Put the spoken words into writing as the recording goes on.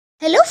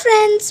Hello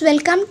friends,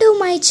 welcome to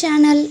my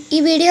channel. ఈ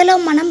వీడియోలో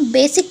మనం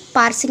బేసిక్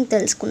పార్సింగ్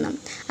తెలుసుకుందాం.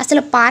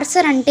 అసలు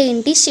పార్సర్ అంటే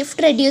ఏంటి,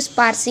 షిఫ్ట్ రెడ్యూస్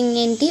పార్సింగ్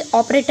ఏంటి,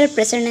 ఆపరేటర్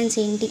ప్రెసెడెన్స్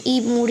ఏంటి, ఈ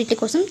మూడింటి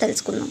కోసం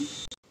తెలుసుకుందాం.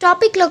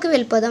 టాపిక్లోకి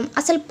వెళ్ళిపోదాం.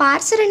 అసలు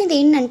పార్సర్ అనేది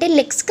ఏంటంటే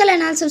లెక్సికల్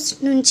అనాలిసిస్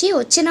నుంచి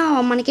వచ్చిన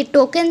మనకి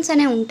టోకెన్స్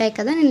అనేవి ఉంటాయి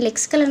కదా. నేను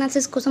లెక్సికల్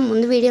అనాలిసిస్ కోసం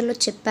ముందు వీడియోలో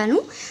చెప్పాను,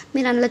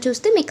 మీరు అందులో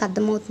చూస్తే మీకు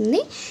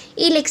అర్థమవుతుంది.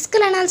 ఈ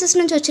లెక్సికల్ అనాలిసిస్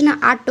నుంచి వచ్చిన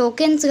ఆ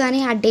టోకెన్స్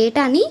కానీ ఆ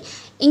డేటాని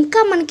ఇంకా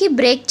మనకి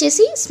బ్రేక్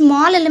చేసి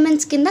స్మాల్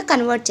ఎలిమెంట్స్ కింద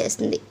కన్వర్ట్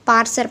చేస్తుంది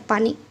పార్సర్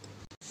పని.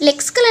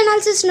 లెక్సికల్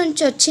అనాలిసిస్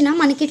నుంచి వచ్చిన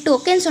మనకి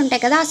టోకెన్స్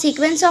ఉంటాయి కదా, ఆ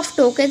సీక్వెన్స్ ఆఫ్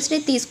టోకెన్స్ని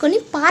తీసుకొని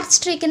పార్స్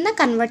ట్రీ కింద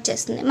కన్వర్ట్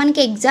చేస్తుంది.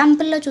 మనకి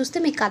ఎగ్జాంపుల్లో చూస్తే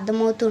మీకు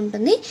అర్థమవుతూ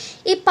ఉంటుంది.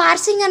 ఈ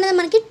పార్సింగ్ అనేది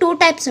మనకి 2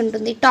 టైప్స్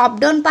ఉంటుంది, top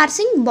down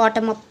parsing,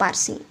 bottom up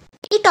parsing.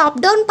 ఈ టాప్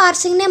డౌన్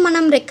పార్సింగ్నే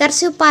మనం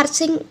రికర్సివ్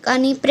పార్సింగ్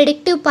అని,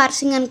 ప్రిడిక్టివ్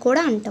పార్సింగ్ అని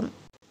కూడా అంటాం.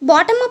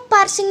 బాటమ్ అప్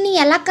పార్సింగ్ని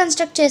ఎలా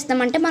కన్స్ట్రక్ట్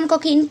చేస్తామంటే మనకు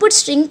ఒక ఇన్పుట్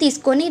స్ట్రింగ్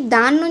తీసుకొని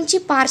దాని నుంచి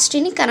పార్స్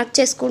ట్రీని కనెక్ట్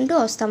చేసుకుంటూ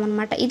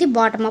వస్తామన్నమాట. ఇది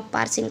బాటమ్ అప్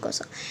పార్సింగ్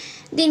కోసం.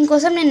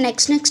 దీనికోసం నేను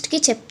నెక్స్ట్కి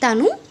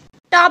చెప్తాను.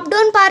 టాప్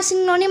డౌన్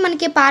పార్సింగ్లోనే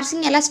మనకి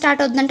పార్సింగ్ ఎలా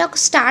స్టార్ట్ అవుతుందంటే ఒక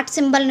స్టార్ట్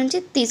సింబల్ నుంచి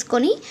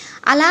తీసుకొని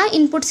అలా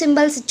ఇన్పుట్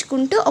సింబల్స్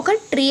ఇచ్చుకుంటూ ఒక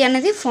ట్రీ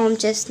అనేది ఫామ్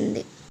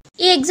చేస్తుంది.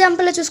 ఈ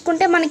ఎగ్జాంపుల్లో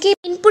చూసుకుంటే మనకి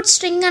ఇన్పుట్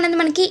స్ట్రింగ్ అనేది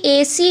మనకి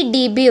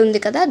ACDB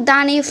ఉంది కదా,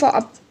 దాని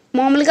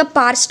మామూలుగా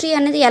పార్స్ ట్రీ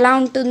అనేది ఎలా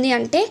ఉంటుంది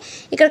అంటే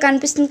ఇక్కడ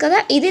కనిపిస్తుంది కదా,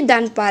 ఇది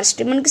దాని పార్స్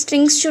ట్రీ. మనకి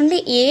స్ట్రింగ్స్ చూడండి,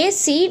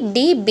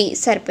 ACDB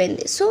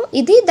సరిపోయింది. సో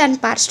ఇది దాని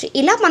పార్స్ ట్రీ.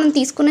 ఇలా మనం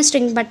తీసుకునే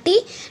స్ట్రింగ్ బట్టి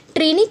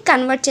ట్రీని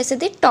కన్వర్ట్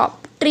చేసేది టాప్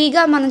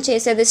ట్రీగా మనం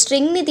చేసేది.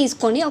 స్ట్రింగ్ని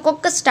తీసుకొని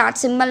ఒక్కొక్క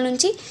స్టార్ట్ సింబల్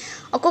నుంచి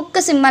ఒక్కొక్క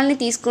సింబల్ని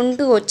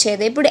తీసుకుంటూ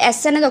వచ్చేది. ఇప్పుడు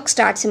S అనేది ఒక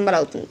స్టార్ట్ సింబల్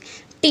అవుతుంది,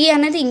 T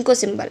అనేది ఇంకో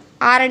సింబల్,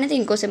 R అనేది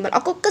ఇంకో సింబల్.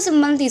 ఒక్కొక్క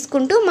సింబల్ని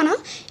తీసుకుంటూ మనం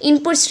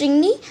ఇన్పుట్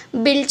స్ట్రింగ్ని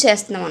బిల్డ్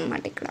చేస్తున్నాం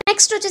అనమాట. ఇక్కడ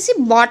నెక్స్ట్ వచ్చేసి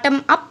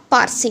బాటమ్ అప్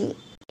పార్సింగ్.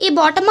 ఈ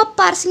బాటమ్ అప్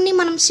పార్సింగ్ని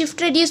మనం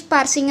షిఫ్ట్ రెడ్యూస్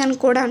పార్సింగ్ అని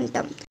కూడా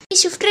అంటాం. ఈ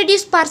షిఫ్ట్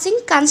రెడ్యూస్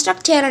పార్సింగ్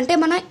కన్స్ట్రక్ట్ చేయాలంటే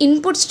మనం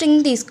ఇన్పుట్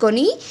స్ట్రింగ్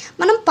తీసుకొని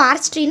మనం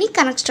పార్స్ ట్రీని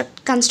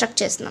కన్స్ట్రక్ట్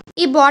చేస్తున్నాం.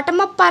 ఈ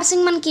బాటమ్ అప్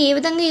పార్సింగ్ మనకి ఏ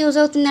విధంగా యూజ్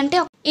అవుతుందంటే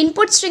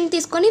ఇన్పుట్ స్ట్రింగ్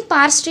తీసుకొని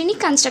పార్స్ ట్రీని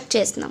కన్స్ట్రక్ట్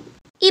చేస్తున్నాం.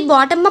 ఈ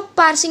బాటమ్ అప్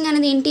పార్సింగ్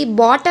అనేది ఏంటి,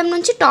 బాటమ్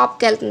నుంచి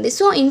టాప్కి వెళ్తుంది.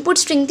 సో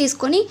ఇన్పుట్ స్ట్రింగ్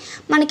తీసుకొని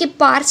మనకి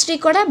పార్స్ ట్రీ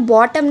కూడా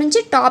బాటమ్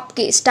నుంచి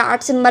టాప్కి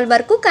స్టార్ట్ సింబల్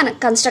వరకు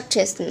కన్స్ట్రక్ట్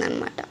చేస్తుంది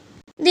అనమాట.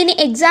 దీని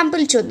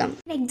ఎగ్జాంపుల్ చూద్దాం.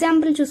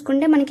 ఎగ్జాంపుల్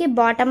చూసుకుంటే మనకి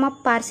bottom up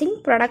parsing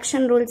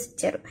production rules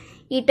ఇచ్చారు.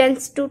 E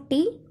tends to T,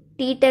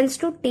 T tends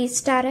to T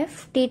star F,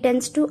 T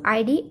tends to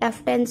ID, F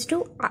tends to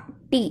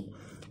T,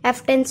 F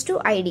tends to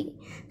ID.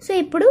 So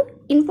ఇప్పుడు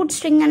input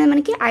string అనేది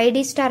మనకి ID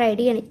star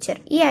ID అని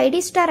ఇచ్చారు. ఈ ID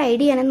star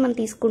ID అనేది మనం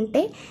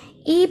తీసుకుంటే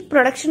ఈ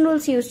ప్రొడక్షన్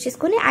రూల్స్ యూజ్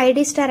చేసుకుని ID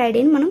స్టార్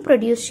IDని మనం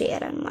ప్రొడ్యూస్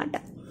చేయాలన్నమాట.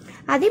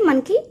 అది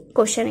మనకి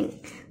క్వశ్చనింగ్.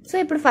 సో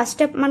ఇప్పుడు ఫస్ట్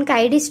స్టెప్ మనకి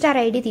ID స్టార్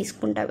ID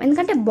తీసుకుంటాం,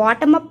 ఎందుకంటే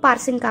బాటమ్ అప్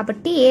పార్సింగ్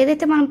కాబట్టి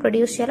ఏదైతే మనం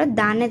ప్రొడ్యూస్ చేయాలో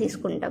దాన్నే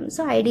తీసుకుంటాం.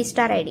 సో ID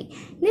స్టార్ ID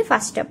ఇది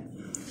ఫస్ట్ స్టెప్.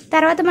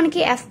 తర్వాత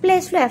మనకి F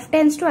ప్లేస్లో F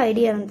టెన్స్ టు ID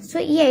అని ఉంది. సో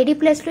ఈ ID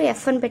ప్లేస్లో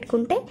F అని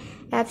పెట్టుకుంటే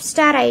F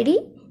స్టార్ ID,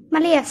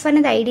 మళ్ళీ F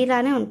అనేది ID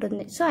లానే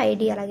ఉంటుంది. సో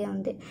ID అలాగే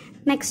ఉంది.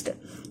 నెక్స్ట్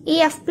ఈ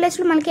F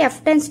ప్లేస్లో మనకి F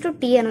టెన్స్ టు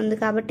T అని ఉంది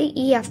కాబట్టి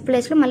ఈ F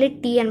ప్లేస్లో మళ్ళీ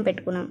T అని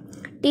పెట్టుకున్నాం.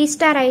 T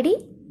స్టార్ ID,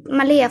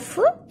 మళ్ళీ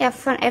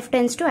F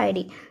tends to ID.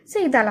 So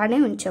ఇది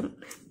అలానే ఉంచాం.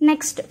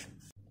 నెక్స్ట్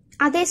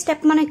అదే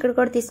స్టెప్ మనం ఇక్కడ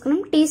కూడా తీసుకున్నాం.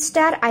 T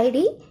star ID,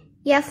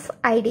 F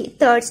ID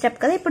third step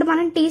కదా. ఇప్పుడు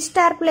మనం T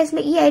స్టార్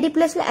ప్లేస్లో ఈ ID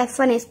ప్లేస్లో F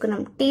అని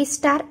వేసుకున్నాం, T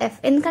స్టార్ F.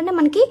 ఎందుకంటే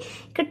మనకి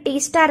ఇక్కడ T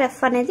స్టార్ F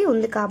అనేది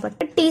ఉంది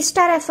కాబట్టి, T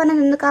స్టార్ F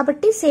అనేది ఉంది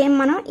కాబట్టి సేమ్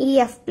మనం ఈ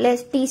F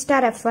place T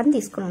star F అని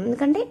తీసుకున్నాం,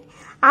 ఎందుకంటే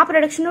ఆ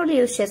ప్రొడక్షన్ రూల్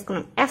యూజ్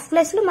చేసుకున్నాం. F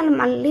ప్లేస్లో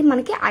మళ్ళీ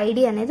మనకి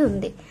ID అనేది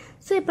ఉంది.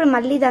 సో ఇప్పుడు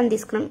మళ్ళీ దాన్ని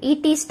తీసుకున్నాం. ఈ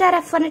T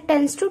స్టార్ F అనేది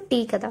టెన్స్ టు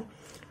T కదా,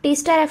 T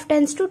star F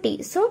tends to T.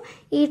 So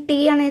ఈ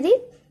T అనేది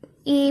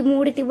ఈ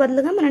మూడిటి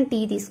బదులుగా మనం T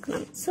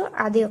తీసుకున్నాం. సో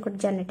అది ఒకటి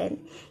జనరేట్ అయింది.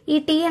 ఈ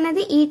T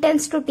అనేది E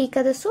టెన్స్ టు T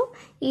కదా, so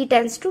E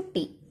tends to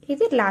T.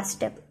 ఇది లాస్ట్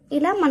స్టెప్.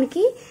 ఇలా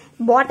మనకి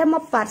బాటమ్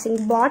అప్ పార్సింగ్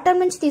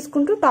బాటమ్ నుంచి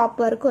తీసుకుంటూ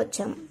టాప్ వరకు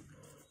వచ్చాము.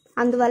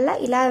 అందువల్ల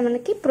ఇలా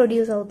మనకి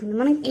ప్రొడ్యూస్ అవుతుంది.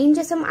 మనం ఏం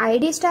చేసాం,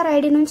 ID స్టార్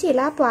ID నుంచి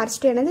ఇలా పార్స్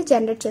ట్రీ అనేది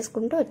జనరేట్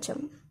చేసుకుంటూ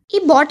వచ్చాము.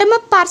 ఈ బాటమ్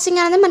అప్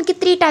పార్సింగ్ అనేది మనకి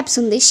 3 టైప్స్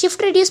ఉంది,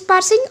 shift reduce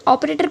parsing,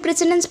 operator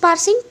precedence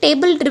parsing,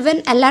 table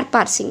driven LR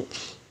parsing.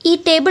 ఈ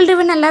టేబుల్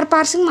డ్రివెన్ LR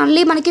పార్సింగ్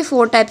మళ్ళీ మనకి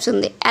 4 టైప్స్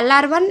ఉంది,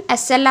 LR1,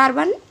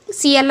 SLR1,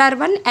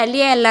 CLR1,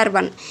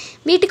 LALR1.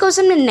 వీటి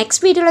కోసం నేను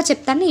నెక్స్ట్ వీడియోలో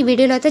చెప్తాను, ఈ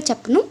వీడియోలో అయితే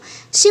చెప్పను.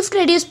 Shift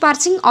reduce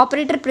parsing,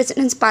 operator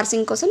precedence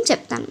parsing కోసం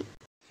చెప్తాను.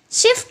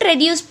 Shift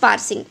reduce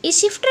parsing. ఈ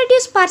షిఫ్ట్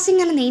రెడ్యూస్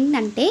పార్సింగ్ అనేది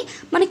ఏంటంటే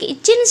మనకి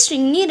ఇచ్చిన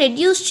స్ట్రింగ్ని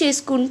రెడ్యూస్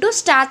చేసుకుంటూ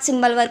స్టార్ట్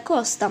సింబల్ వరకు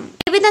వస్తాం.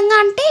 ఏ విధంగా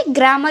అంటే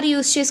గ్రామర్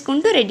యూజ్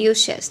చేసుకుంటూ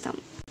రెడ్యూస్ చేస్తాం.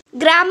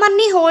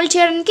 గ్రామర్ని హోల్డ్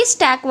చేయడానికి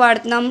స్టాక్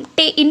వాడుతున్నాం,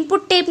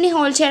 ఇన్పుట్ టేప్ని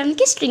హోల్డ్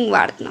చేయడానికి స్ట్రింగ్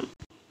వాడుతున్నాం.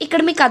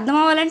 ఇక్కడ మీకు అర్థం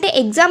అవ్వాలంటే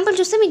ఎగ్జాంపుల్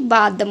చూస్తే మీకు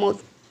బాగా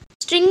అర్థమవుతుంది.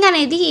 స్ట్రింగ్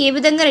అనేది ఏ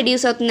విధంగా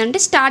రెడ్యూస్ అవుతుందంటే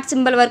స్టార్ట్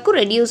సింబల్ వరకు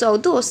రెడ్యూస్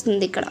అవుతూ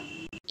వస్తుంది. ఇక్కడ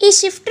ఈ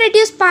షిఫ్ట్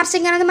రెడ్యూస్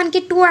పార్సింగ్ అనేది మనకి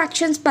 2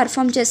 యాక్షన్స్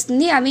పర్ఫామ్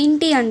చేస్తుంది.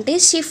 అవేంటి అంటే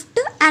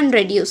షిఫ్ట్ అండ్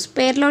రెడ్యూస్.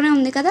 పేర్లోనే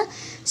ఉంది కదా,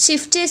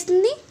 షిఫ్ట్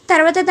చేస్తుంది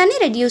తర్వాత దాన్ని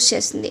రెడ్యూస్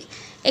చేస్తుంది.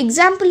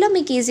 ఎగ్జాంపుల్లో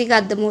మీకు ఈజీగా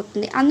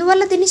అర్థమవుతుంది.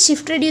 అందువల్ల దీన్ని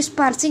షిఫ్ట్ రెడ్యూస్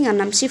పార్సింగ్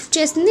అన్నాం. షిఫ్ట్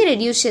చేస్తుంది,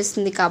 రెడ్యూస్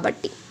చేస్తుంది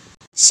కాబట్టి.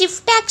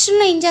 షిఫ్ట్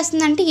యాక్షన్లో ఏం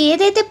చేస్తుందంటే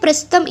ఏదైతే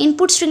ప్రస్తుతం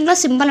ఇన్పుట్ స్ట్రింగ్లో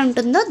సింబల్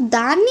ఉంటుందో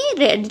దాన్ని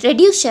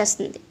రెడ్యూస్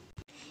చేస్తుంది.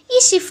 ఈ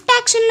షిఫ్ట్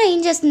యాక్షన్లో ఏం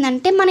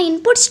చేస్తుందంటే మన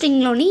ఇన్పుట్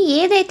స్ట్రింగ్లోని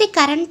ఏదైతే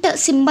కరెంట్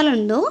సింబల్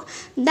ఉందో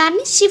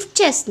దాన్ని షిఫ్ట్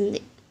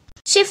చేస్తుంది.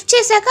 షిఫ్ట్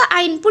చేశాక ఆ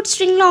ఇన్పుట్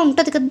స్ట్రింగ్లో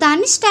ఉంటుంది కదా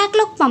దాన్ని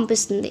స్టాక్లోకి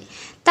పంపిస్తుంది.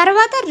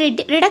 తర్వాత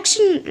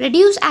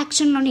రెడ్యూస్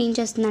యాక్షన్లో ఏం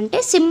చేస్తుందంటే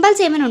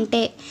సింబల్స్ ఏమైనా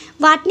ఉంటే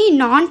వాటిని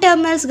నాన్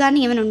టెర్మినల్స్ కానీ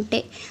ఏమైనా ఉంటే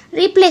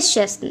రీప్లేస్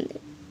చేస్తుంది.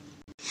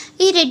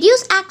 ఈ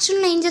రెడ్యూస్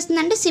యాక్షన్లో ఏం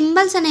చేస్తుందంటే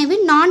సింబల్స్ అనేవి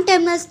నాన్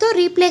టెర్మినల్స్తో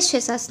రీప్లేస్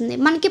చేసేస్తుంది.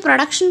 మనకి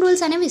ప్రొడక్షన్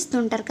రూల్స్ అనేవి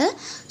ఇస్తుంటారు కదా,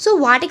 సో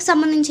వాటికి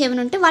సంబంధించి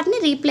ఏమైనా ఉంటే వాటిని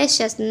రీప్లేస్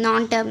చేస్తుంది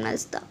నాన్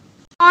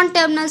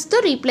టెర్మినల్స్తో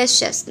రీప్లేస్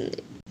చేస్తుంది.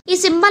 ఈ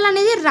సింబల్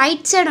అనేది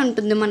రైట్ సైడ్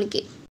ఉంటుంది.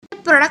 మనకి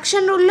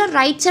ప్రొడక్షన్ రూల్లో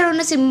రైట్ సైడ్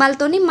ఉన్న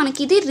సింబల్తోని మనకి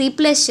ఇది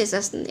రీప్లేస్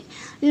చేసేస్తుంది.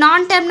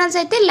 నాన్ టెర్మినల్స్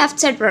అయితే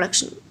లెఫ్ట్ సైడ్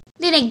ప్రొడక్షన్.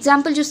 దీని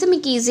ఎగ్జాంపుల్ చూస్తే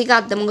మీకు ఈజీగా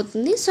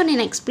అర్థమవుతుంది, సో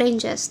నేను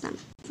ఎక్స్ప్లెయిన్ చేస్తాను.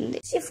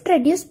 Shift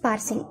reduce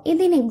parsing.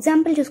 దీని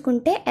ఎగ్జాంపుల్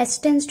చూసుకుంటే ఎస్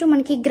టెన్స్ టు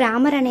మనకి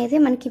గ్రామర్ అనేది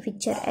మనకి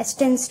picture S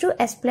tends to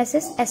S plus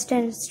S, S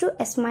tends to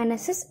yes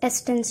minus yes, S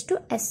tends to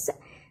yes,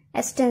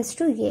 S tends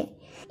to ఏ.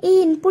 ఈ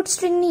ఇన్పుట్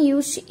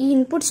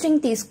స్ట్రింగ్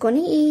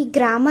తీసుకొని ఈ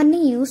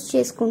గ్రామర్ని use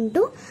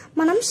చేసుకుంటూ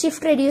మనం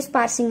షిఫ్ట్ రెడ్యూస్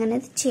పార్సింగ్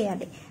అనేది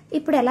చేయాలి.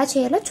 ఇప్పుడు ఎలా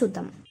చేయాలో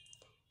చూద్దాం.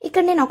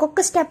 ఇక్కడ నేను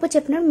ఒక్కొక్క స్టెప్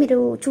చెప్పినప్పుడు మీరు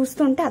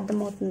చూస్తుంటే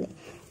అర్థమవుతుంది.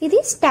 ఇది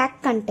స్టాక్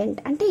కంటెంట్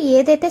అంటే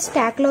ఏదైతే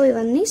స్టాక్లో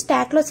ఇవన్నీ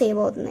స్టాక్లో సేవ్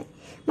అవుతున్నాయి.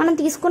 మనం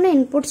తీసుకున్న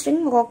ఇన్పుట్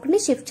స్ట్రింగ్ ఒక్కొక్కటిని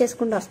షిఫ్ట్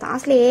చేసుకుంటూ వస్తాం.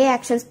 అసలు ఏ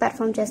యాక్షన్స్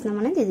పెర్ఫామ్ చేస్తున్నాం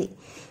అనేది ఇది.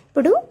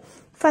 ఇప్పుడు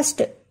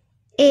ఫస్ట్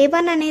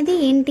A1 అనేది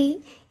ఏంటి,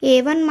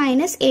 A1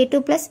 minus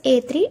A2 plus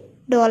A3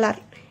 $.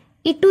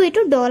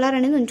 ఇటు డాలర్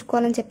అనేది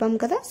ఉంచుకోవాలని చెప్పాం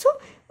కదా. సో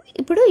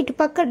ఇప్పుడు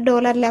ఇటుపక్క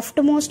డాలర్ లెఫ్ట్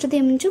మోస్ట్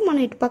నుంచి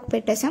మనం ఇటుపక్క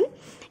పెట్టేసాం.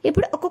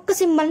 ఇప్పుడు ఒక్కొక్క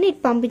సింబల్ని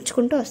ఇటు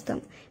పంపించుకుంటూ వస్తాం.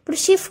 ఇప్పుడు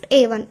షిఫ్ట్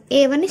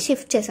A1ని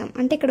షిఫ్ట్ చేసాం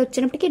అంటే ఇక్కడ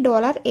వచ్చినప్పటికీ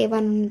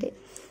 $A1 ఉంది,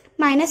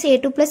 మైనస్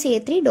A2 ప్లస్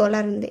A3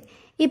 $. ఉంది.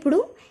 ఇప్పుడు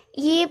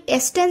ఏ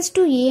ఎస్ టెన్స్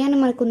టు ఏ అని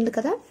మనకు ఉంది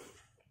కదా,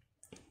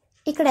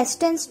 ఇక్కడ ఎస్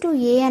టెన్స్ టు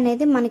ఏ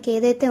అనేది మనకి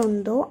ఏదైతే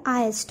ఉందో ఆ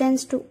ఎస్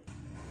టెన్స్ టు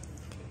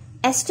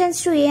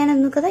ఏ అని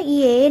ఉంది కదా, ఈ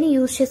ఏని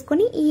యూజ్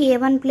చేసుకొని ఈ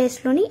A1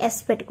 ప్లేస్లోని ఎస్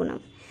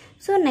పెట్టుకున్నాం.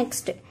 So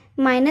next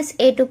minus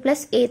A2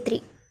 plus A3.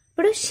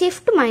 ఇప్పుడు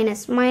షిఫ్ట్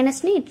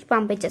మైనస్ని ఇటు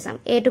పంపించేసాం.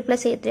 A2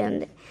 ప్లస్ A3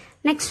 ఉంది.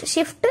 నెక్స్ట్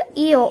షిఫ్ట్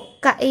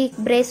ఈ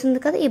బ్రేస్ ఉంది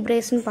కదా, ఈ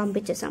బ్రేస్ని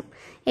పంపించేసాం.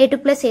 A2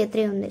 ప్లస్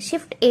A3 ఉంది.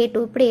 షిఫ్ట్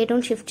A2, ఇప్పుడు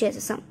A2ని షిఫ్ట్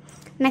చేసేసాం.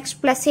 నెక్స్ట్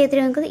ప్లస్ A3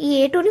 ఉంది కదా, ఈ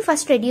A2ని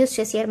ఫస్ట్ రెడ్యూస్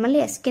చేసేయాలి, మళ్ళీ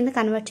ఎస్ కింద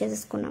కన్వర్ట్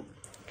చేసేసుకున్నాం.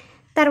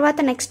 తర్వాత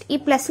నెక్స్ట్ ఈ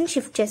ప్లస్ని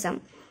షిఫ్ట్ చేసాం.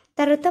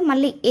 తర్వాత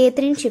మళ్ళీ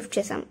A3ని షిఫ్ట్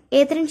చేసాం.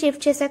 A3ని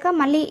షిఫ్ట్ చేశాక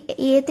మళ్ళీ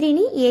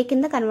A3ని ఏ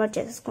కింద కన్వర్ట్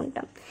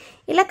చేసేసుకుంటాం.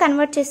 ఇలా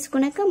కన్వర్ట్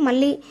చేసుకున్నాక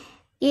మళ్ళీ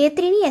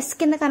A3ని ఎస్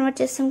కింద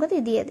కన్వర్ట్ చేస్తాం కదా,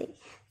 ఇది అది.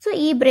 సో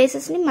ఈ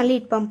బ్రేసెస్ని మళ్ళీ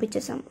ఇటు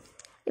పంపించేసాం.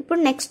 ఇప్పుడు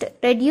next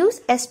reduce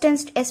S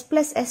tends to S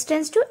plus S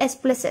tends to S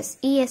plus S.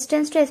 ఈ S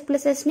tends to S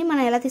plus ఎస్ని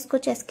మనం ఎలా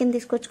తీసుకోవచ్చు, ఎస్ కింద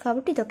తీసుకోవచ్చు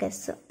కాబట్టి ఇది ఒక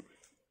ఎస్.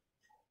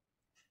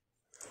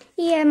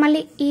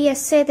 మళ్ళీ ఈ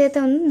ఎస్ ఏదైతే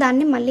ఉందో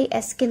దాన్ని మళ్ళీ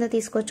ఎస్ కింద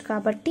తీసుకోవచ్చు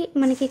కాబట్టి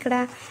మనకి ఇక్కడ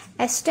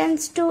ఎస్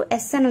టెన్స్ టు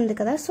ఎస్ అని ఉంది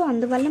కదా, సో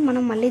అందువల్ల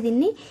మనం మళ్ళీ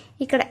దీన్ని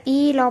ఇక్కడ ఈ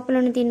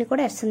లోపల దీన్ని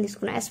కూడా ఎస్ అని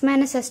తీసుకున్నాం. Yes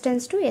minus S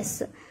tends to yes.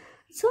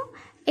 So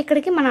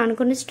ఇక్కడికి మనం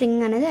అనుకున్న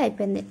స్ట్రింగ్ అనేది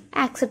అయిపోయింది.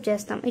 యాక్సెప్ట్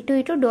చేస్తాం.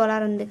 ఇటు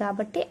 $. ఉంది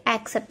కాబట్టి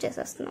యాక్సెప్ట్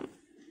చేసేస్తున్నాం.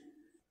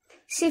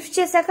 షిఫ్ట్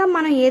చేశాక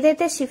మనం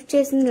ఏదైతే షిఫ్ట్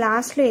చేసింది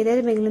లాస్ట్లో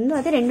ఏదైతే మిగిలిందో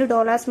అది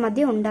 $2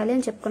 మధ్య ఉండాలి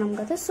అని చెప్పుకున్నాం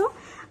కదా, సో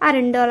ఆ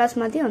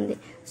 $2 మధ్య ఉంది.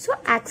 సో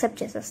యాక్సెప్ట్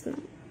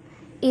చేసేస్తున్నాం.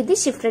 ఇది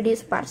shift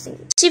reduce parsing.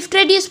 Shift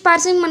reduce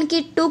parsing మనకి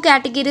 2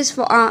 categories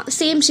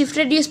same shift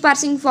reduce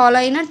parsing follow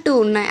అయిన 2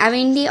 ఉన్నాయి.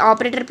 అవేంటి,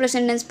 operator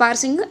ప్రెసెండెన్స్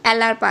parsing,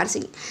 LR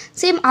parsing.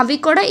 Same అవి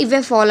కూడా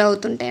ఇవే ఫాలో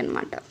అవుతుంటాయి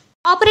అన్నమాట.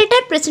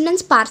 Operator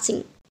ప్రెసెండెన్స్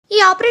parsing. ఈ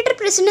ఆపరేటర్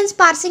ప్రెసెండెన్స్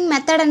పార్సింగ్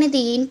మెథడ్ అనేది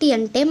ఏంటి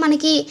అంటే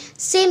మనకి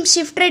same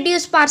shift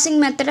reduce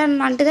parsing method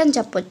లాంటిది అని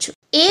చెప్పొచ్చు.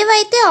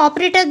 ఏవైతే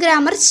ఆపరేటర్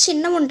గ్రామర్స్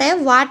చిన్నవి ఉంటాయో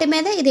వాటి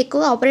మీద ఇది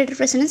ఎక్కువ ఆపరేటర్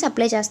ప్రెసెండెన్స్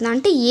అప్లై చేస్తున్నాం.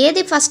 అంటే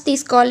ఏది ఫస్ట్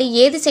తీసుకోవాలి,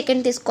 ఏది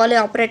సెకండ్ తీసుకోవాలి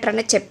ఆపరేటర్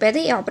అనేది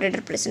చెప్పేది ఈ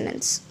ఆపరేటర్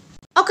ప్రెసెండెన్స్.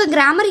 ఒక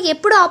గ్రామర్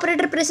ఎప్పుడు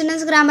ఆపరేటర్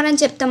ప్రెసెడెన్స్ గ్రామర్ అని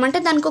చెప్తామంటే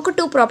దానికి ఒక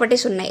 2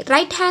 ప్రాపర్టీస్ ఉన్నాయి.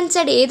 రైట్ హ్యాండ్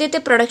సైడ్ ఏదైతే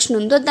ప్రొడక్షన్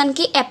ఉందో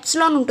దానికి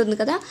ఎప్సిలాన్ ఉంటుంది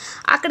కదా,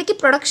 అక్కడికి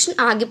ప్రొడక్షన్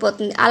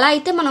ఆగిపోతుంది. అలా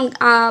అయితే మనం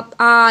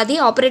అది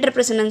ఆపరేటర్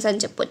ప్రెసెడెన్స్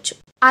అని చెప్పొచ్చు.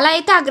 అలా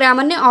అయితే ఆ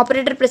గ్రామర్ని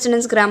ఆపరేటర్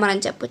ప్రెసెడెన్స్ గ్రామర్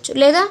అని చెప్పొచ్చు.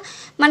 లేదా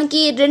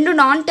మనకి 2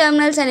 నాన్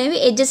టర్మినల్స్ అనేవి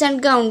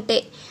ఎడ్జసెంట్గా ఉంటే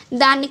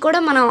దాన్ని కూడా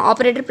మనం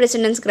ఆపరేటర్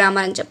ప్రెసెడెన్స్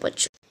గ్రామర్ అని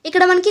చెప్పొచ్చు.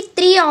 ఇక్కడ మనకి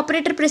 3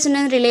 ఆపరేటర్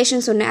ప్రెసెడెన్స్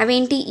రిలేషన్స్ ఉన్నాయి.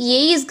 అవేంటి, ఏ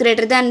ఈజ్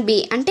గ్రేటర్ దాన్ బి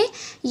అంటే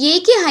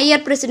ఏకి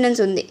హయ్యర్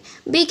ప్రెసెడెన్స్ ఉంది,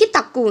 బీకి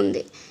తక్కువ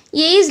ఉంది.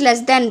 ఏ ఈజ్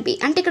లెస్ దాన్ బి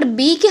అంటే ఇక్కడ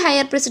బీకి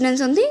హయ్యర్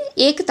ప్రెసెడెన్స్ ఉంది,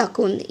 ఏకి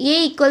తక్కువ ఉంది. ఏ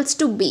ఈక్వల్స్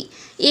టు బి,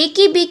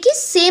 ఏకి బీకి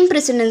సేమ్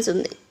ప్రెసెడెన్స్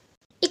ఉంది.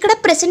 ఇక్కడ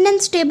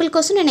ప్రెసెడెన్స్ టేబుల్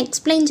కోసం నేను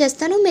ఎక్స్ప్లెయిన్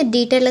చేస్తాను, మీరు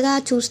డీటెయిల్గా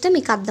చూస్తే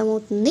మీకు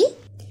అర్థమవుతుంది.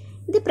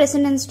 ఇది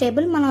ప్రెసెడెన్స్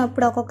టేబుల్. మనం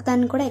ఇప్పుడు ఒక్కొక్క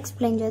దాన్ని కూడా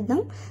ఎక్స్ప్లెయిన్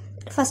చేద్దాం.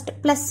 ఫస్ట్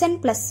ప్లస్ అండ్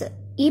ప్లస్,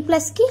 ఈ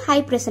ప్లస్కి హై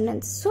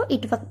ప్రెసెడెన్స్, సో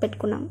ఇటు పక్క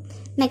పెట్టుకున్నాం.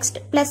 Next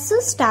plus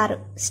star,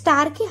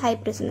 స్టార్కి high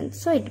ప్రెసెడెన్స్,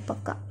 so ఇటు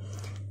పక్క.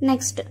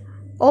 నెక్స్ట్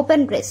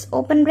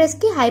ఓపెన్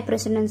బ్రేస్కి హై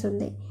ప్రెసెడెన్స్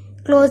ఉంది.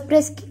 క్లోజ్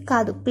బ్రేస్కి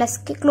కాదు,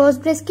 ప్లస్కి, క్లోజ్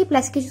బ్రేస్కి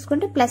ప్లస్కి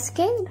చూసుకుంటే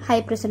ప్లస్కే హై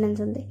ప్రెసెడెన్స్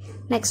ఉంది.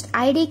 నెక్స్ట్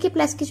ఐడికి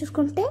ప్లస్కి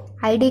చూసుకుంటే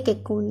ఐడికి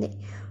ఎక్కువ ఉంది.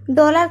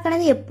 డాలర్కి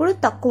అనేది ఎప్పుడు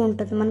తక్కువ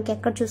ఉంటుంది మనకి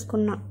ఎక్కడ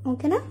చూసుకున్నా,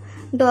 ఓకేనా.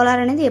 డాలర్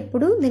అనేది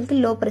ఎప్పుడు దీనికి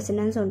లో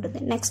ప్రెసిడెన్స్ ఉంటుంది.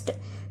 Next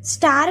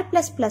star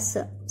plus plus,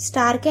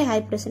 స్టార్కే high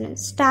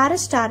precedence,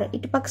 star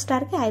ఇటుపక్క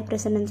స్టార్కి హై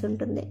ప్రెసిడెన్స్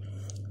ఉంటుంది.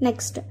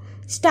 Next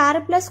star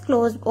plus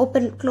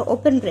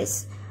open brace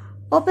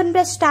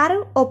star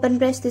open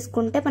brace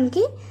తీసుకుంటే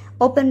మనకి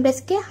ఓపెన్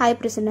బ్రేస్కి హై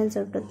ప్రెసిడెన్స్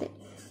ఉంటుంది.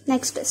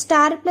 Next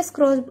star plus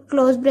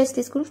close brace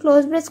తీసుకుంటే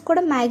క్లోజ్ బ్రేస్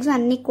కూడా మ్యాక్సిమం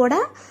అన్ని కూడా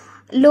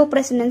లో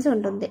ప్రెసిడెన్స్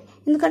ఉంటుంది,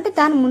 ఎందుకంటే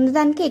దాని ముందు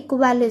దానికి ఎక్కువ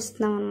వాల్యూ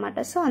ఇస్తున్నాం అనమాట.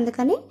 సో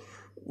అందుకని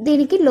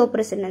దీనికి లో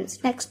ప్రెసిడెన్స్.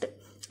 నెక్స్ట్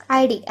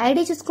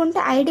ఐడి చూసుకుంటే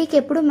ఐడికి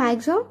ఎప్పుడు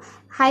మ్యాక్సిమం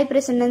హై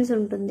ప్రెసిడెన్స్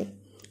ఉంటుంది.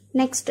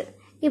 నెక్స్ట్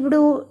ఇప్పుడు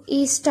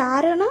ఈ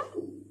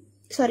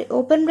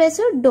ఓపెన్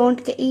బ్రేస్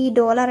ఈ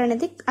డాలర్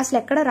అనేది అసలు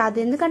ఎక్కడ రాదు,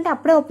 ఎందుకంటే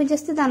అప్పుడే ఓపెన్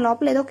చేస్తే దాని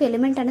లోపల ఏదో ఒక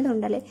ఎలిమెంట్ అనేది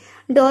ఉండాలి.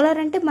 డాలర్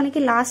అంటే మనకి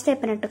లాస్ట్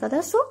అయిపోయినట్టు కదా,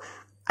 సో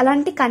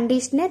అలాంటి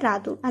కండిషనే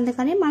రాదు,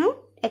 అందుకని మనం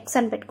ఎక్స్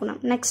అని పెట్టుకున్నాం.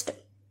 నెక్స్ట్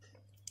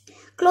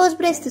క్లోజ్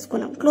బ్రేస్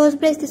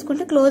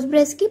తీసుకుంటే క్లోజ్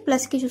బ్రేస్కి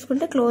ప్లస్కి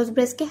చూసుకుంటే క్లోజ్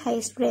బ్రేస్కి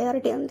హైయెస్ట్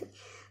ప్రయారిటీ ఉంది.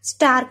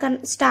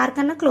 స్టార్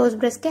కన్నా క్లోజ్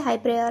బ్రేస్కి హై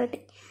ప్రయారిటీ.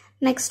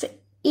 నెక్స్ట్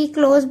ఈ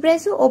క్లోజ్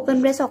బ్రేస్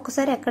ఓపెన్ బ్రేస్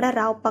ఒక్కసారి ఎక్కడ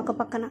రావు పక్క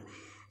పక్కన,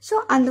 సో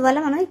అందువల్ల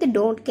మనం ఇది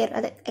డోంట్ కేర్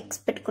అదే ఎక్స్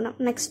పెట్టుకున్నాం.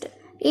 నెక్స్ట్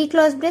ఈ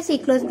క్లోజ్ బ్రేస్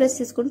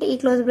తీసుకుంటే ఈ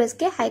క్లోజ్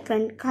బ్రేస్కి హై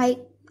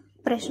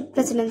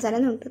ప్రెసిడెన్స్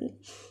అనేది ఉంటుంది.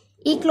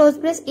 ఈ క్లోజ్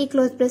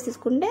బ్రేస్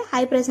తీసుకుంటే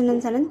హై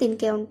ప్రెసిడెన్స్ అనేది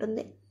దీనికే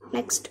ఉంటుంది.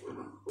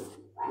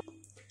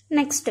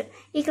 నెక్స్ట్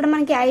ఇక్కడ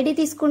మనకి ఐడి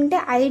తీసుకుంటే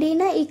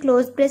ఐడినా ఈ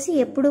క్లోజ్ బ్రేస్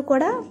ఎప్పుడు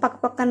కూడా పక్క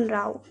పక్కన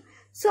రావు,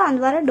 సో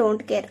అందువల్ల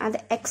డోంట్ కేర్ అదే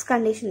ఎక్స్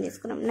కండిషన్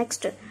తీసుకున్నాం.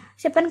 నెక్స్ట్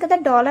చెప్పాను కదా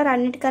డాలర్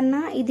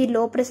అన్నిటికన్నా ఇది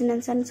లో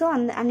ప్రెసిడెన్స్ అని, సో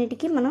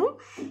అన్నిటికీ మనం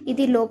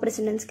ఇది లో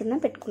ప్రెసిడెన్స్ కింద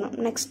పెట్టుకున్నాం.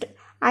 నెక్స్ట్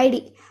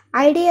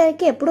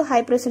ఐడికి ఎప్పుడు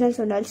హై ప్రెసిడెన్స్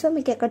ఉండాలి, సో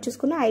మీకు ఎక్కడ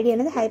చూసుకున్నా ఐడి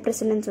అనేది హై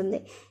ప్రెసిడెన్స్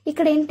ఉంది.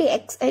 ఇక్కడ ఏంటి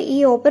ఈ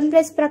ఓపెన్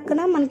బ్రేస్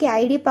పక్కన మనకి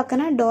ఐడి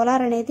పక్కన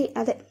డాలర్ అనేది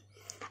అదే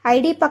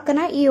ఐడి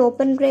పక్కన ఈ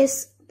ఓపెన్ బ్రేస్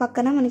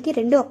పక్కన మనకి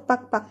రెండు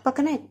పక్క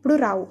పక్కన ఎప్పుడు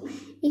రావు.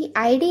 ఈ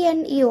ఐడి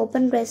అండ్ ఈ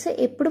ఓపెన్ బ్రేస్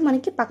ఎప్పుడు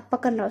మనకి పక్క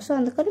పక్కన రావు, సో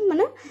అందుకని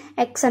మనం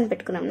ఎక్స్ అని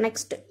పెట్టుకున్నాం.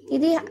 నెక్స్ట్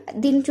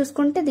దీన్ని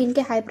చూసుకుంటే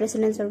దీనికి హై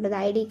ప్రెసిడెన్స్ ఉంటుంది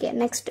ఐడికే.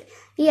 నెక్స్ట్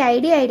ఈ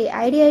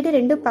ఐడి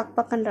రెండు పక్క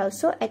పక్కన రావు,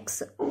 సో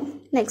ఎక్స్.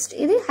 నెక్స్ట్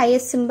ఇది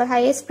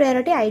హైయెస్ట్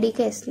ప్రయారిటీ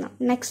ఐడికే ఇస్తున్నాం.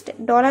 నెక్స్ట్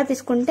డాలర్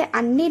తీసుకుంటే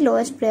అన్ని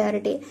lowest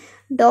priority,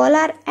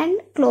 dollar and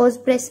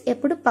close brace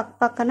ఎప్పుడు పక్క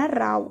పక్కన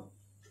రావు,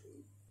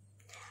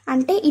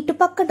 అంటే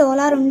ఇటుపక్క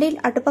డాలర్ ఉండి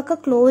అటుపక్క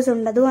క్లోజ్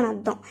ఉండదు అని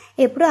అర్థం,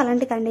 ఎప్పుడు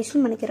అలాంటి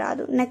కండిషన్ మనకి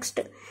రాదు. నెక్స్ట్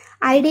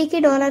ఐడికి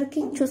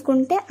డాలర్కి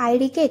చూసుకుంటే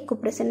ఐడికే ఎక్కువ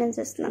ప్రెసిడెన్స్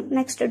ఇస్తున్నాం.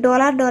 నెక్స్ట్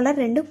డాలర్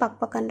రెండు పక్క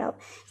పక్కన రావు.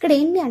 ఇక్కడ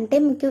ఏంటి అంటే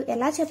మీకు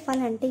ఎలా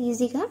చెప్పాలంటే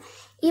ఈజీగా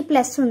ఈ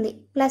ప్లస్ ఉంది,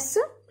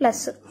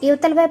 ప్లస్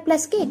యువతల వైపు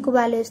ప్లస్కి ఎక్కువ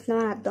వాల్యూ ఇస్తున్నాం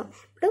అని అర్థం.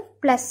 ఇప్పుడు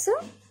ప్లస్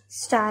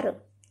స్టార్,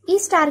 ఈ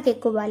స్టార్కి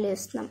ఎక్కువ వాల్యూ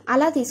ఇస్తున్నాం,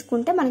 అలా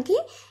తీసుకుంటే మనకి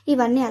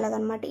ఇవన్నీ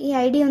అలాగనమాట. ఈ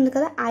ఐడి ఉంది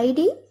కదా,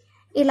 ఐడి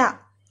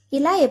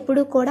ఇలా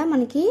ఎప్పుడు కూడా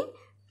మనకి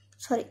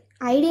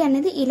ఐడి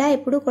అనేది ఇలా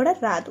ఎప్పుడు కూడా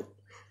రాదు,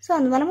 సో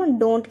అందువల్ల మనం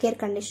డోంట్ కేర్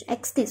కండిషన్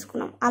ఎక్స్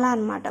తీసుకున్నాం అలా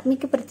అనమాట.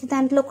 మీకు ప్రతి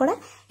దాంట్లో కూడా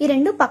ఈ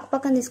రెండు పక్క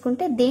పక్కన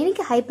తీసుకుంటే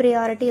దేనికి హై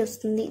ప్రయారిటీ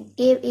వస్తుంది,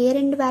 ఏ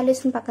రెండు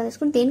వాల్యూస్ పక్కన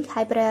తీసుకుంటే దేనికి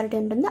హై ప్రయారిటీ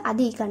ఉంటుందో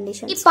అది ఈ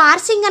కండిషన్. ఈ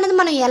పార్సింగ్ అనేది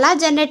మనం ఎలా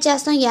జనరేట్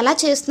చేస్తాం, ఎలా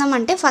చేస్తున్నాం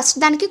అంటే ఫస్ట్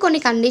దానికి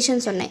కొన్ని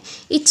కండిషన్స్ ఉన్నాయి.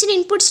 ఇచ్చిన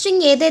ఇన్పుట్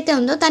స్ట్రింగ్ ఏదైతే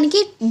ఉందో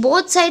దానికి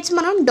బోత్ సైడ్స్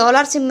మనం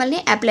డాలర్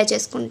సింబల్ని అప్లై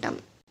చేసుకుంటాం.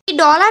 ఈ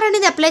డాలర్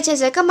అనేది అప్లై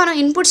చేశాక మనం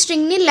input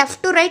స్ట్రింగ్ని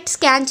left to right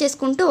scan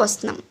చేసుకుంటూ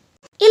వస్తున్నాం.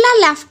 ఇలా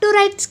లెఫ్ట్ టు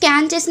రైట్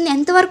స్కాన్ చేసింది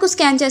ఎంతవరకు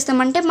స్కాన్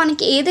చేస్తామంటే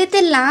మనకి ఏదైతే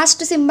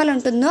లాస్ట్ సింబల్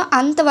ఉంటుందో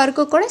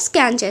అంతవరకు కూడా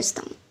స్కాన్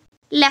చేస్తాం.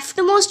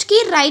 లెఫ్ట్ మోస్ట్కి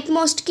రైట్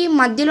మోస్ట్కి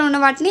మధ్యలో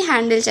ఉన్న వాటిని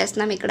హ్యాండిల్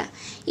చేస్తున్నాం. ఇక్కడ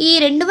ఈ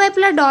రెండు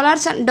వైపులా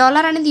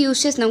డాలర్ అనేది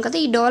యూజ్ చేస్తున్నాం కదా,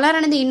 ఈ డాలర్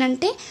అనేది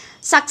ఏంటంటే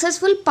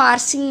సక్సెస్ఫుల్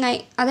పార్సింగ్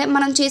అదే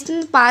మనం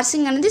చేసిన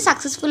పార్సింగ్ అనేది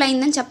సక్సెస్ఫుల్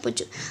అయిందని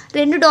చెప్పొచ్చు.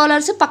 రెండు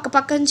డాలర్స్ పక్క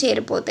పక్కన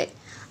చేరిపోతాయి,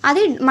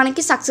 అది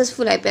మనకి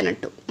సక్సెస్ఫుల్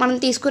అయిపోయినట్టు మనం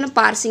తీసుకున్న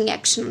పార్సింగ్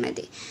యాక్షన్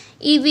అనేది.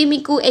 ఇవి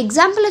మీకు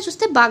ఎగ్జాంపుల్లో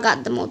చూస్తే బాగా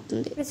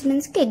అర్థమవుతుంది.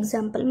 ప్రెసిడెన్స్కి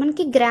ఎగ్జాంపుల్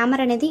మనకి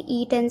గ్రామర్ అనేది ఈ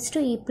టెన్స్ టు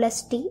ఈ ప్లస్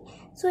టీ,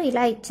 సో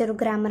ఇలా ఇచ్చారు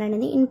గ్రామర్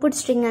అనేది. ఇన్పుట్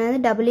స్ట్రింగ్ అనేది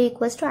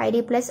W=ID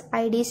plus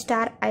ID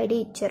star ID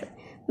ఇచ్చారు.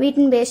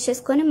 వీటిని బేస్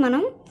చేసుకొని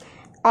మనం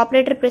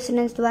ఆపరేటర్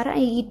ప్రెసిడెన్స్ ద్వారా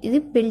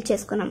ఇది బిల్డ్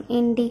చేసుకున్నాం.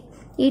 ఏంటి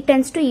ఈ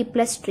టెన్స్ టు ఈ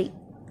ప్లస్ ట్రీ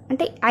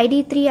అంటే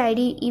ID3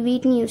 ID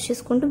వీటిని యూజ్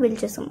చేసుకుంటూ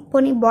బిల్డ్ చేస్తాం.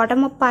 పోనీ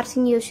బాటమ్ అప్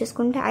పార్సింగ్ యూజ్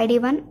చేసుకుంటే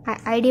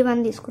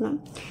ID1 తీసుకున్నాం.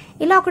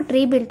 ఇలా ఒక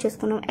ట్రీ బిల్డ్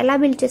చేసుకున్నాం. ఎలా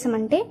బిల్డ్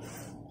చేసామంటే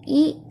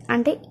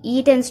ఈ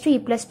టెన్స్ టు ఈ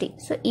ప్లస్ టీ,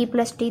 సో ఈ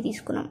ప్లస్ టీ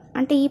తీసుకున్నాం.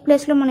 అంటే ఈ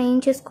ప్లస్లో మనం ఏం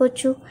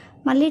చేసుకోవచ్చు,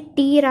 మళ్ళీ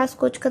టీ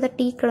రాసుకోవచ్చు కదా,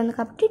 టీ ఇక్కడ ఉంది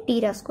కాబట్టి టీ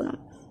రాసుకున్నాం.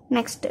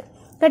 నెక్స్ట్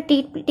ఇక్కడ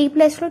టీ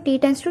ప్లస్లో tea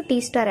tends to tea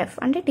star F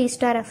అంటే టీ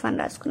స్టార్ ఎఫ్ అని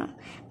రాసుకున్నాం.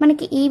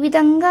 మనకి ఈ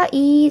విధంగా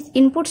ఈ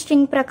ఇన్పుట్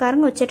స్ట్రింగ్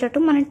ప్రకారం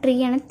వచ్చేటట్టు మనం ట్రీ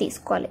అనేది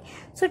తీసుకోవాలి.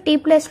 సో టీ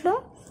ప్లస్లో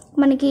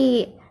మనకి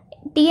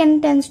టీ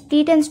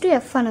టెన్స్ టు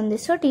ఎఫ్ అని ఉంది,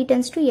 so tea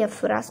tends to F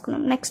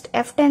రాసుకున్నాం. Next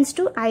F tends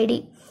to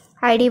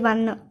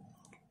ID1.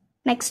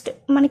 Next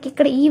మనకి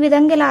ఇక్కడ ఈ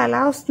విధంగా అలా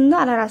వస్తుందో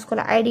అలా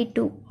రాసుకోవాలి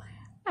ID2.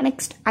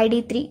 Next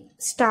ID3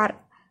 star,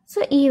 so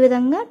ఈ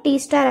విధంగా టీ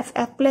స్టార్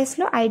ఎఫ్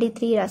ప్లస్లో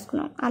ID3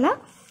 రాసుకున్నాం. అలా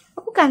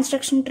ఒక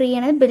కన్స్ట్రక్షన్ ట్రీ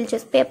అనేది బిల్డ్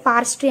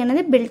పార్స్ ట్రీ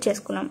అనేది బిల్డ్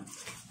చేసుకున్నాం.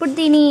 ఇప్పుడు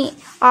దీని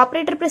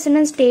ఆపరేటర్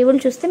ప్రెసిడెన్స్ టేబుల్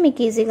చూస్తే మీకు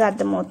ఈజీగా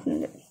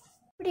అర్థమవుతుంది.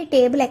 ఇప్పుడు ఈ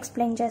టేబుల్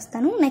ఎక్స్ప్లెయిన్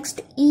చేస్తాను. నెక్స్ట్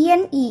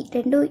ఈఎన్ఈ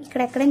రెండు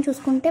ఇక్కడ ఎక్కడైనా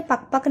చూసుకుంటే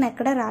పక్కన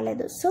ఎక్కడ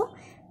రాలేదు. So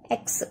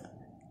X.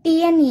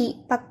 టీఎన్ఈ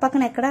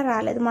పక్కన ఎక్కడ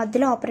రాలేదు,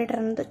 మధ్యలో ఆపరేటర్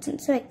అనేది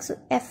వచ్చింది. So X.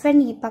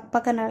 ఎఫ్ఎన్ఈ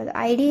పక్కన రాలేదు.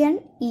 ఐడి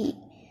అండ్ ఈ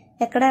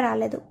ఎక్కడ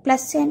రాలేదు.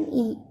 ప్లస్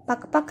ఎన్ఈ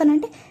పక్కన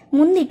అంటే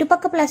ముందు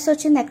ఇటుపక్క ప్లస్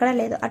వచ్చింది ఎక్కడ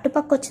లేదు,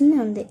 అటుపక్క వచ్చింది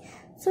ఉంది.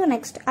 సో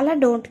నెక్స్ట్ అలా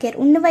డోంట్ కేర్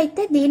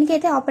ఉన్నవైతే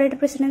దీనికైతే ఆపరేటర్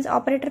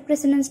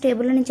ప్రెసిడెన్స్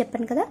టేబుల్ అని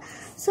చెప్పాను కదా.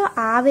 సో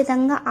ఆ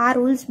విధంగా ఆ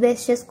రూల్స్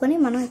బేస్ చేసుకొని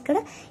మనం ఇక్కడ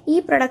ఈ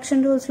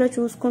ప్రొడక్షన్ రూల్స్లో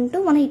చూసుకుంటూ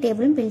మనం ఈ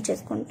టేబుల్ని బిల్డ్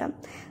చేసుకుంటాం.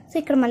 సో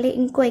ఇక్కడ మళ్ళీ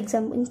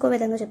ఇంకో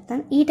విధంగా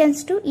చెప్తాను. ఈ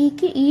టెన్స్ టు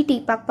ఈకి ఈటీ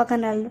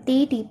పక్కన రాలేదు,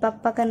 టీటీ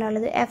పక్కన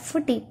రాలేదు,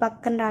 ఎఫ్టీ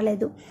పక్కన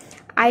రాలేదు,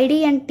 ఐడి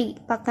అండ్ టీ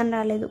పక్కన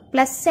రాలేదు,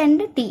 ప్లస్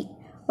అండ్ టీ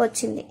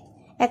వచ్చింది.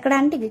 ఎక్కడ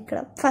అంటే ఇక్కడ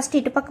ఫస్ట్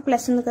ఇటుపక్క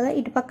ప్లస్ ఉంది కదా,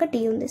 ఇటుపక్క టీ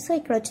ఉంది. సో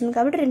ఇక్కడ వచ్చింది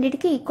కాబట్టి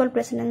రెండింటికి ఈక్వల్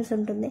ప్రెసిడెన్స్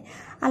ఉంటుంది.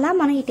 అలా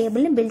మనం ఈ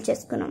టేబుల్ని బిల్డ్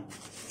చేసుకున్నాం.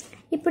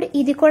 ఇప్పుడు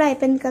ఇది కూడా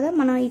అయిపోయింది కదా,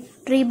 మనం ఈ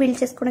ట్రీ బిల్డ్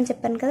చేసుకోవడం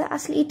చెప్పాను కదా.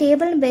 అసలు ఈ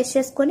టేబుల్ని బేస్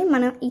చేసుకొని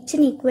మనం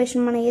ఇచ్చిన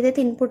ఈక్వేషన్ మన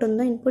ఏదైతే ఇన్పుట్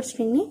ఉందో ఇన్పుట్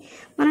స్ట్రింగ్ని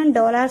మనం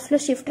డాలర్స్లో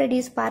షిఫ్ట్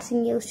రెడ్యూస్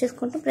పార్సింగ్ యూజ్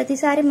చేసుకుంటాం.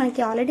 ప్రతిసారి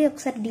మనకి ఆల్రెడీ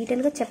ఒకసారి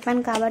డీటెయిల్గా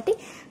చెప్పాను కాబట్టి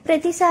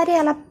ప్రతిసారి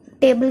అలా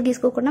టేబుల్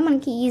గీసుకోకుండా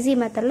మనకి ఈజీ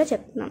మెథడ్లో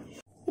చెప్తున్నాం.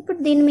 ఇప్పుడు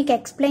దీన్ని మీకు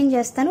ఎక్స్ప్లెయిన్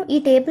చేస్తాను. ఈ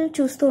టేబుల్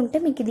చూస్తూ ఉంటే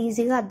మీకు ఇది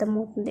ఈజీగా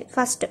అర్థమవుతుంది.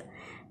 ఫస్ట్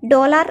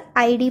డాలర్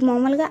ఐడి,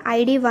 మామూలుగా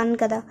ఐడి 1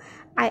 కదా,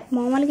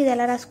 మామూలుగా ఇది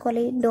ఎలా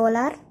రాసుకోవాలి,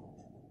 dollar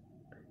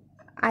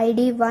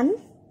ID 1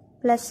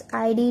 plus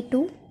ID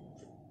 2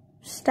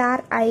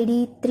 star ID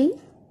 3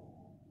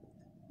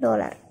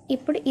 dollar.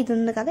 ఇప్పుడు ఇది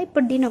ఉంది కదా,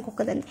 ఇప్పుడు దీని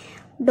ఒక్కొక్కదాన్ని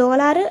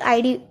డాలర్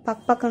ఐడి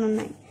పక్కన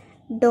ఉన్నాయి.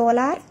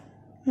 డాలర్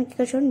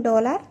ఇక్కడ చూడండి,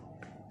 డాలర్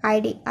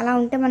ఐడి అలా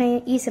ఉంటే మనం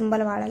ఈ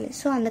సింబల్ వాడాలి.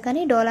 సో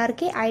అందుకని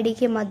డాలర్కి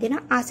ఐడికి మధ్యన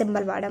ఆ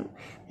సింబల్ వాడాం.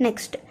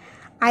 నెక్స్ట్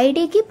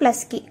ఐడికి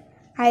ప్లస్కి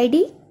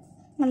ఐడి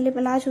మళ్ళీ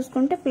ఇలా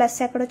చూసుకుంటే ప్లస్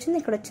ఎక్కడ వచ్చింది,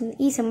 ఇక్కడ వచ్చింది,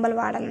 ఈ సింబల్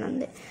వాడాలని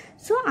ఉంది.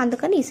 సో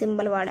అందుకని ఈ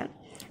symbol వాడాం.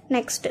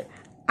 Next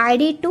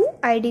ID 2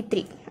 ID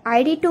 3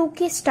 ID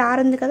 2కి స్టార్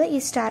ఉంది కదా, ఈ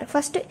స్టార్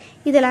ఫస్ట్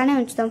ఇది ఇలానే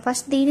ఉంచుతాం.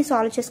 ఫస్ట్ దీన్ని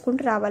సాల్వ్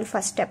చేసుకుంటూ రావాలి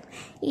ఫస్ట్ స్టెప్.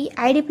 ఈ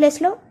ఐడి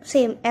ప్లేస్లో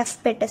సేమ్ ఎఫ్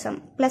పెట్టేసాం,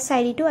 ప్లస్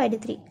ఐడి 2 ఐడి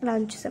 3 ఇలా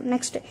ఉంచేసాం.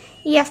 నెక్స్ట్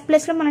ఈ ఎఫ్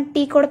ప్లేస్లో మనం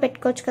టీ కూడా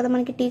పెట్టుకోవచ్చు కదా,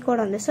 మనకి టీ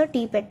కూడా ఉంది. సో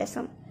టీ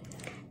పెట్టేసాం.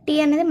 టీ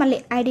అనేది మళ్ళీ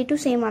ఐడి 2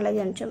 సేమ్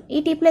అలాగే ఉంచాం.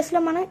 ఈ టీ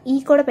ప్లేస్లో మనం ఈ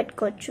కూడా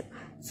పెట్టుకోవచ్చు.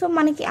 సో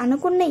మనకి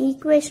అనుకున్న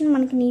ఈక్వేషన్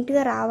మనకి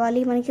నీట్గా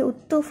రావాలి, మనకి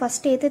ఉత్తు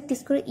ఫస్ట్ అయితే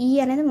తీసుకుని ఈ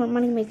అనేది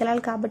మనకి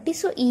మిగలాలి కాబట్టి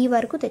సో ఈ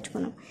వరకు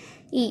తెచ్చుకున్నాం.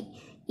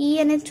 ఈ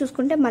అనేది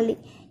చూసుకుంటే మళ్ళీ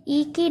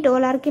ఈకి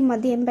డాలర్కి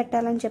మధ్య ఏం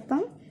పెట్టాలని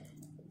చెప్పాం,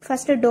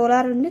 ఫస్ట్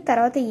డాలర్ ఉంది,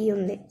 తర్వాత ఈ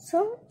ఉంది. సో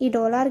ఈ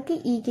డాలర్కి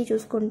ఈకి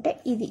చూసుకుంటే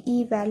ఇది ఈ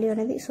వాల్యూ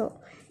అనేది సో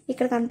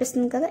ఇక్కడ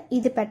కనిపిస్తుంది కదా,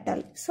 ఇది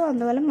పెట్టాలి. సో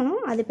అందువల్ల మనం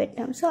అది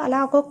పెట్టాం. సో అలా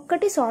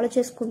ఒక్కొక్కటి సాల్వ్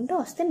చేసుకుంటూ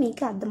వస్తే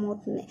మీకు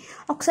అర్థమవుతుంది.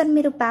 ఒకసారి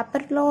మీరు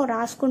పేపర్లో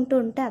రాసుకుంటూ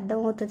ఉంటే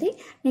అర్థమవుతుంది.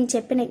 నేను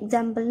చెప్పిన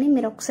ఎగ్జాంపుల్ని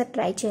మీరు ఒకసారి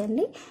ట్రై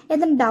చేయండి.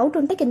 ఏదైనా డౌట్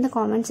ఉంటే కింద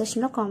కామెంట్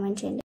సెక్షన్లో కామెంట్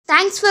చేయండి.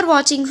 Thanks for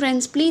watching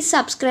friends. Please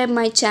subscribe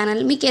my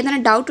channel. మీకు ఏదైనా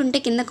డౌట్ ఉంటే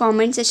కింద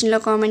కామెంట్ సెక్షన్లో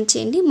కామెంట్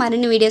చేయండి.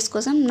 మరిన్ని వీడియోస్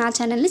కోసం నా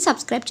ఛానల్ని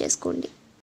సబ్స్క్రైబ్ చేసుకోండి.